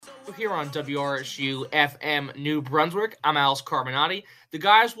Lasko here on WRSU FM New Brunswick. I'm Alex Carmenaty. The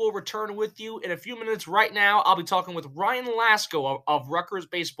guys will return with you in a few minutes. Right now, I'll be talking with Ryan Lasko of Rutgers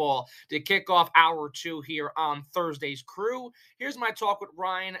Baseball to kick off hour two here on Thursday's crew. Here's my talk with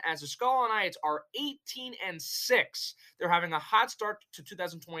Ryan. As the Skull Knights are 18-6. They're having a hot start to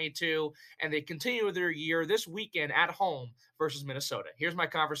 2022, and they continue their year this weekend at home versus Minnesota. Here's my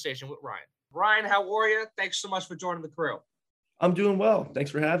conversation with Ryan. Ryan, how are you? Thanks so much for joining the crew. I'm doing well. Thanks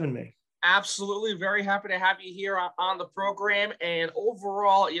for having me. Absolutely. Very happy to have you here on the program. And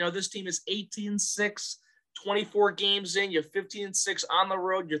overall, this team is 18-6, 24 games in. You're 15-6 on the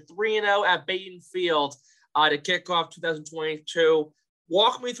road. You're 3-0 at Bainton Field to kick off 2022.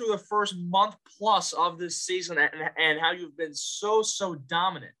 Walk me through the first month plus of this season and how you've been so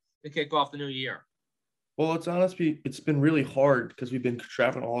dominant to kick off the new year. Well, it's been really hard because we've been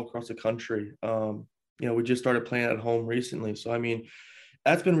traveling all across the country. We just started playing at home recently. So,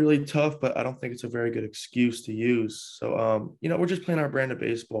 that's been really tough, but I don't think it's a very good excuse to use. So, we're just playing our brand of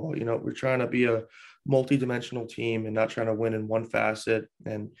baseball. We're trying to be a multi-dimensional team and not trying to win in one facet.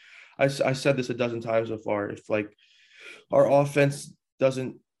 And I said this a dozen times so far. If our offense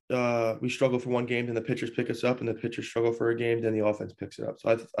doesn't, we struggle for one game, then the pitchers pick us up, and the pitchers struggle for a game, then the offense picks it up.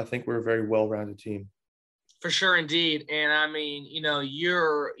 So I think we're a very well-rounded team. For sure, indeed. And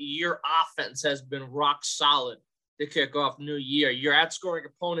your offense has been rock solid to kick off the new year. You're outscoring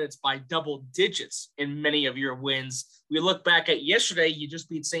opponents by double digits in many of your wins. We look back at yesterday, you just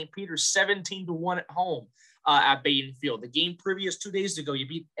beat St. Peter's 17-1 at home at Bainton Field. The game previous 2 days ago, you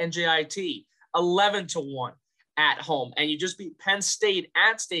beat NJIT 11-1 at home. And you just beat Penn State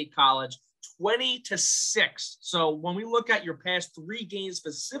at State College 20-6. So when we look at your past three games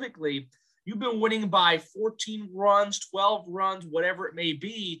specifically, you've been winning by 14 runs, 12 runs, whatever it may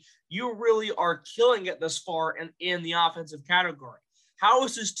be. You really are killing it thus far in the offensive category. How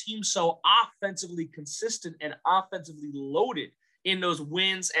is this team so offensively consistent and offensively loaded in those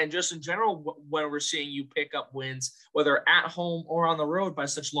wins and just in general when we're seeing you pick up wins, whether at home or on the road by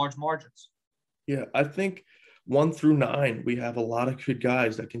such large margins? Yeah, I think 1 through 9, we have a lot of good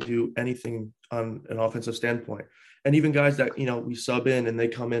guys that can do anything on an offensive standpoint. And even guys that, we sub in and they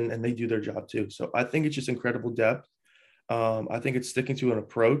come in and they do their job too. So I think it's just incredible depth. I think it's sticking to an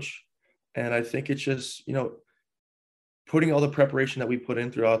approach. And I think it's just, putting all the preparation that we put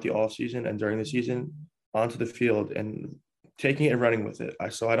in throughout the offseason and during the season onto the field and taking it and running with it.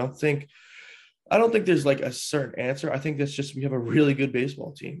 So I don't think there's like a certain answer. I think that's just, we have a really good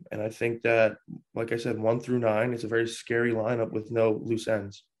baseball team. And I think that, like I said, 1 through 9 is a very scary lineup with no loose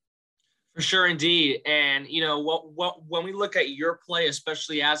ends. For sure, indeed. And, when we look at your play,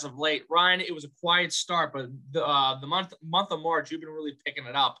 especially as of late, Ryan, it was a quiet start, but the month of March, you've been really picking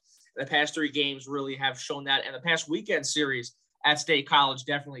it up. The past three games really have shown that. And the past weekend series at State College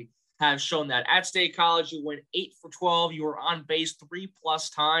definitely have shown that. At State College, you went 8 for 12. You were on base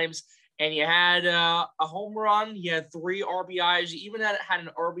 3+ times. And you had a home run. You had 3 RBIs. You even had an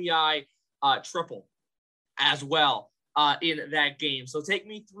RBI triple as well in that game. So take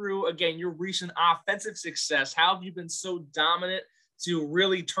me through, again, your recent offensive success. How have you been so dominant to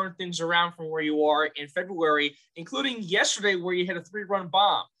really turn things around from where you are in February, including yesterday where you hit a 3-run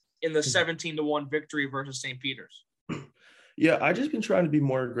bomb in the 17-1 victory versus St. Peter's? Yeah, I just been trying to be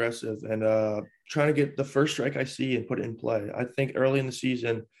more aggressive and trying to get the first strike I see and put it in play. I think early in the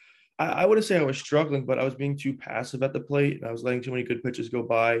season, I wouldn't say I was struggling, but I was being too passive at the plate and I was letting too many good pitches go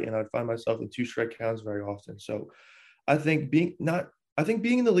by, and I'd find myself in 2-strike counts very often. So I think being in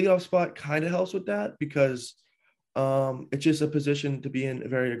the leadoff spot kind of helps with that because it's just a position to be in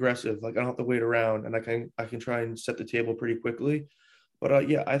very aggressive. Like I don't have to wait around and I can try and set the table pretty quickly. But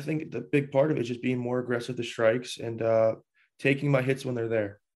I think the big part of it is just being more aggressive to strikes and taking my hits when they're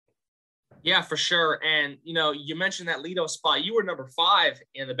there. Yeah, for sure. And, you mentioned that leadoff spot. You were number 5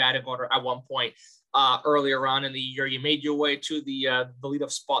 in the batting order at one point earlier on in the year. You made your way to the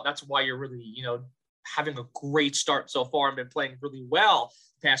leadoff spot. That's why you're really, having a great start so far and been playing really well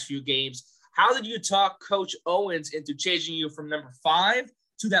the past few games. How did you talk Coach Owens into changing you from number 5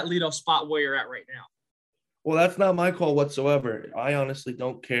 to that leadoff spot where you're at right now? Well, that's not my call whatsoever. I honestly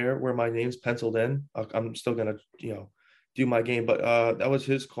don't care where my name's penciled in. I'm still going to, do my game. But that was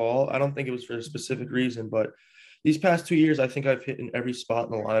his call. I don't think it was for a specific reason. But these past 2 years, I think I've hit in every spot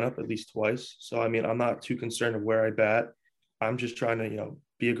in the lineup at least twice. So, I'm not too concerned of where I bat. I'm just trying to,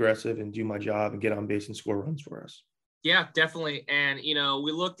 be aggressive and do my job and get on base and score runs for us. Yeah, definitely. And,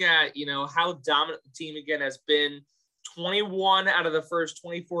 we look at, how dominant the team again has been. 21 out of the first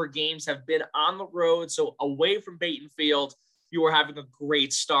 24 games have been on the road. So away from Bainton Field, you were having a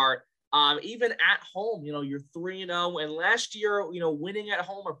great start. Even at home, you're 3-0. And last year, winning at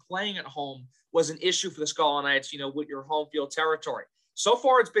home or playing at home was an issue for the Scarlet Knights, with your home field territory. So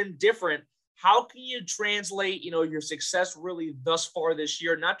far, it's been different. How can you translate, your success really thus far this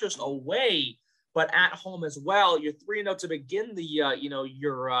year, not just away, but at home as well? You're 3-0 to begin the,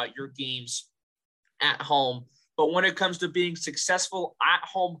 your games at home. But when it comes to being successful at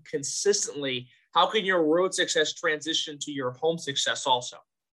home consistently, how can your road success transition to your home success also?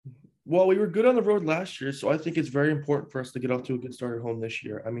 Well, we were good on the road last year, so I think it's very important for us to get off to a good start at home this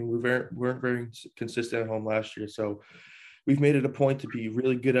year. I mean, we weren't very consistent at home last year, so we've made it a point to be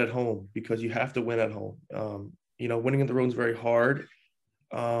really good at home because you have to win at home. Winning at the road is very hard,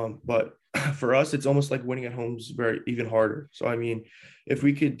 but for us, it's almost like winning at home is even harder. So, I mean, if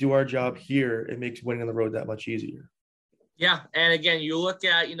we could do our job here, it makes winning on the road that much easier. Yeah, and again, you look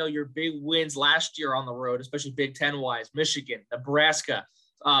at, your big wins last year on the road, especially Big Ten-wise, Michigan, Nebraska,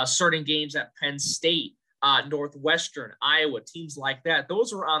 certain games at Penn State, Northwestern, Iowa, teams like that.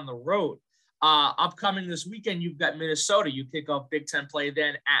 Those are on the road. Upcoming this weekend, you've got Minnesota. You kick off Big Ten play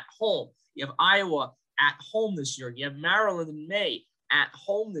then at home. You have Iowa at home this year. You have Maryland in May at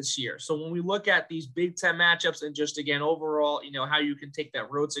home this year. So when we look at these Big Ten matchups and just, again, overall, how you can take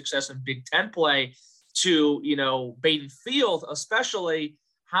that road success in Big Ten play to, Bainton Field, especially,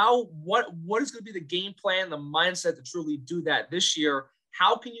 what is going to be the game plan, the mindset to truly do that this year?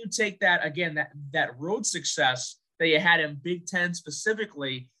 How can you take that, again, that road success that you had in Big Ten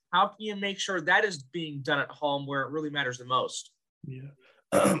specifically? How can you make sure that is being done at home where it really matters the most? Yeah,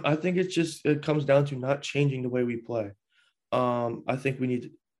 I think it comes down to not changing the way we play. I think we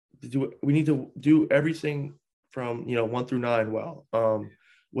need to do everything from 1 through 9 well.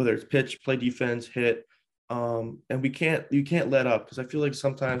 Whether it's pitch, play defense, hit, and you can't let up, because I feel like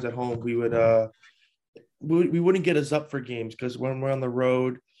sometimes at home we wouldn't get us up for games, because when we're on the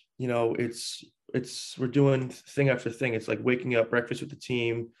road, we're doing thing after thing. It's like waking up, breakfast with the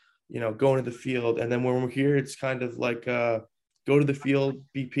team, going to the field, and then when we're here, it's kind of like go to the field,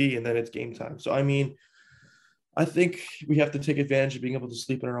 BP, and then it's game time. So I mean, I think we have to take advantage of being able to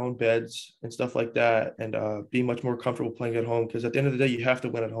sleep in our own beds and stuff like that, and be much more comfortable playing at home, because at the end of the day, you have to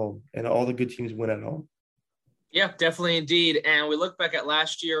win at home, and all the good teams win at home. Yeah, definitely, indeed. And we look back at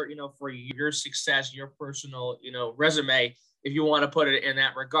last year, for your success, your personal, resume, if you want to put it in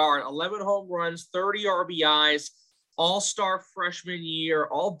that regard. 11 home runs, 30 RBIs, all-star freshman year,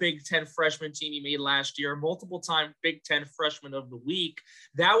 all Big Ten freshman team you made last year, multiple-time Big Ten freshman of the week.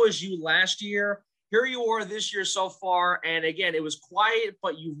 That was you last year. Here you are this year so far. And again, it was quiet,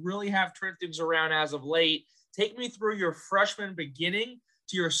 but you really have turned things around as of late. Take me through your freshman beginning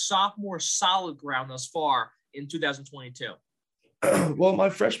to your sophomore solid ground thus far in 2022. Well, my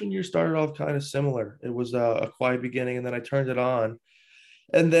freshman year started off kind of similar. It was a quiet beginning, and then I turned it on.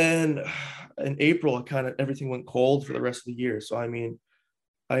 And then in April, everything went cold for the rest of the year. So, I mean,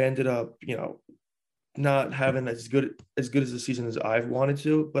 I ended up, not having as good as the season as I've wanted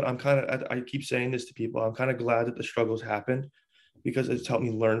to, but I keep saying this to people. I'm kind of glad that the struggles happened, because it's helped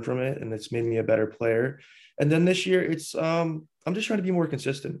me learn from it, and it's made me a better player. And then this year, I'm just trying to be more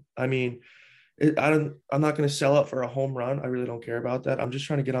consistent. I mean, I'm not going to sell out for a home run. I really don't care about that. I'm just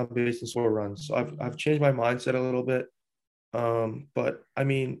trying to get on base and score runs. So I've changed my mindset a little bit. But I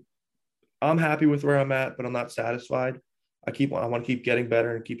mean, I'm happy with where I'm at, but I'm not satisfied. I want to keep getting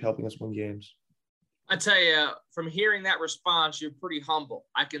better and keep helping us win games. I tell you, from hearing that response, you're pretty humble.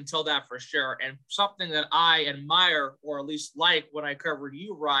 I can tell that for sure. And something that I admire, or at least like when I covered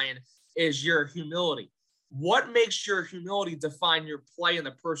you, Ryan, is your humility. What makes your humility define your play and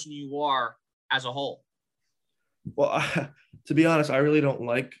the person you are as a whole? Well, to be honest, I really don't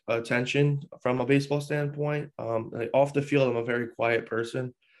like attention from a baseball standpoint. Off the field, I'm a very quiet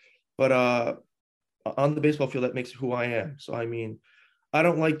person, but on the baseball field, that makes who I am. So, I mean, I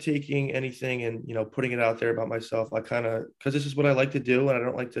don't like taking anything and, putting it out there about myself. Because this is what I like to do, and I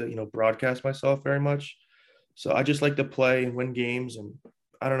don't like to, broadcast myself very much. So I just like to play and win games, and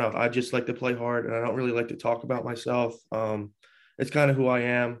I don't know. I just like to play hard, and I don't really like to talk about myself. It's kind of who I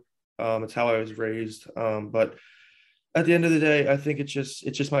am. It's how I was raised. But at the end of the day, I think it's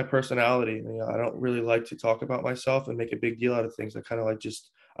just my personality. I don't really like to talk about myself and make a big deal out of things.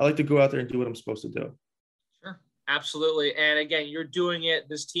 I like to go out there and do what I'm supposed to do. Sure. Absolutely. And again, you're doing it.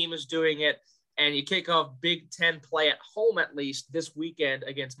 This team is doing it. And you kick off Big Ten play at home, at least this weekend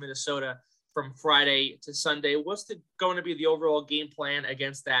against Minnesota from Friday to Sunday. What's going to be the overall game plan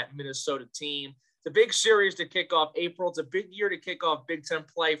against that Minnesota team? It's a big series to kick off April. It's a big year to kick off Big Ten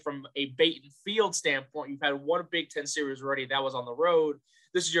play from a Bainton Field standpoint. You've had one Big Ten series already. That was on the road.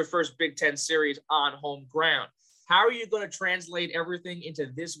 This is your first Big Ten series on home ground. How are you going to translate everything into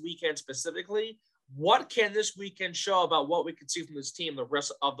this weekend specifically? What can this weekend show about what we can see from this team the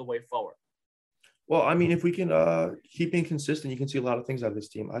rest of the way forward? Well, I mean, if we can keep being consistent, you can see a lot of things out of this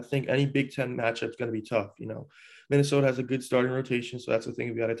team. I think any Big Ten matchup is going to be tough. Minnesota has a good starting rotation, so that's the thing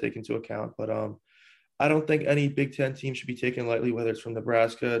we got to take into account. But I don't think any Big Ten team should be taken lightly, whether it's from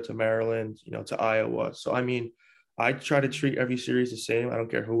Nebraska to Maryland, to Iowa. So, I mean, I try to treat every series the same. I don't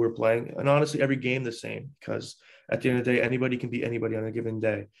care who we're playing. And honestly, every game the same, because at the end of the day, anybody can beat anybody on a given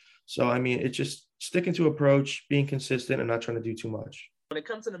day. So, I mean, it's just sticking to approach, being consistent, and not trying to do too much. When it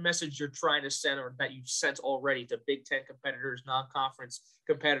comes to the message you're trying to send or that you've sent already to Big Ten competitors, non-conference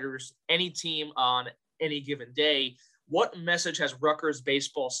competitors, any team on any given day, what message has Rutgers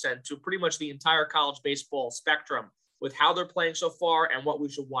baseball sent to pretty much the entire college baseball spectrum with how they're playing so far and what we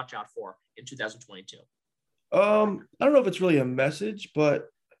should watch out for in 2022? I don't know if it's really a message, but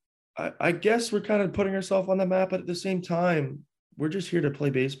I guess we're kind of putting ourselves on the map, but at the same time, we're just here to play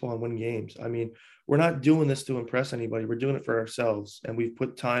baseball and win games. I mean, we're not doing this to impress anybody. We're doing it for ourselves, and we've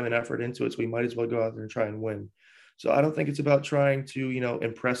put time and effort into it, so we might as well go out there and try and win. So I don't think it's about trying to,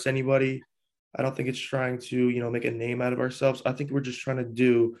 impress anybody. I don't think it's trying to, make a name out of ourselves. I think we're just trying to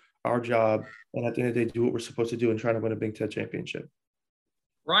do our job, and at the end of the day, do what we're supposed to do and try to win a Big Ten championship.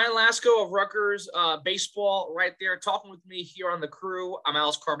 Ryan Lasko of Rutgers baseball right there talking with me here on the crew. I'm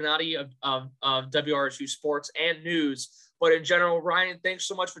Alex Carmenaty of WRSU Sports and News. But in general, Ryan, thanks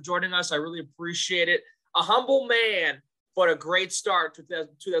so much for joining us. I really appreciate it. A humble man, but a great start to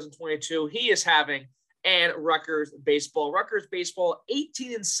 2022 he is having, and Rutgers baseball. Rutgers baseball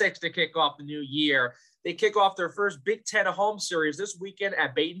 18-6 to kick off the new year. They kick off their first Big Ten home series this weekend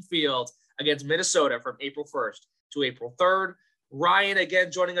at Bainton Field against Minnesota from April 1st to April 3rd. Ryan,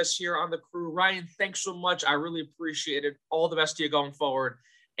 again, joining us here on the crew. Ryan, thanks so much. I really appreciate it. All the best to you going forward,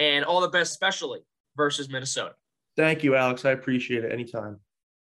 and all the best, especially versus Minnesota. Thank you, Alex. I appreciate it. Anytime.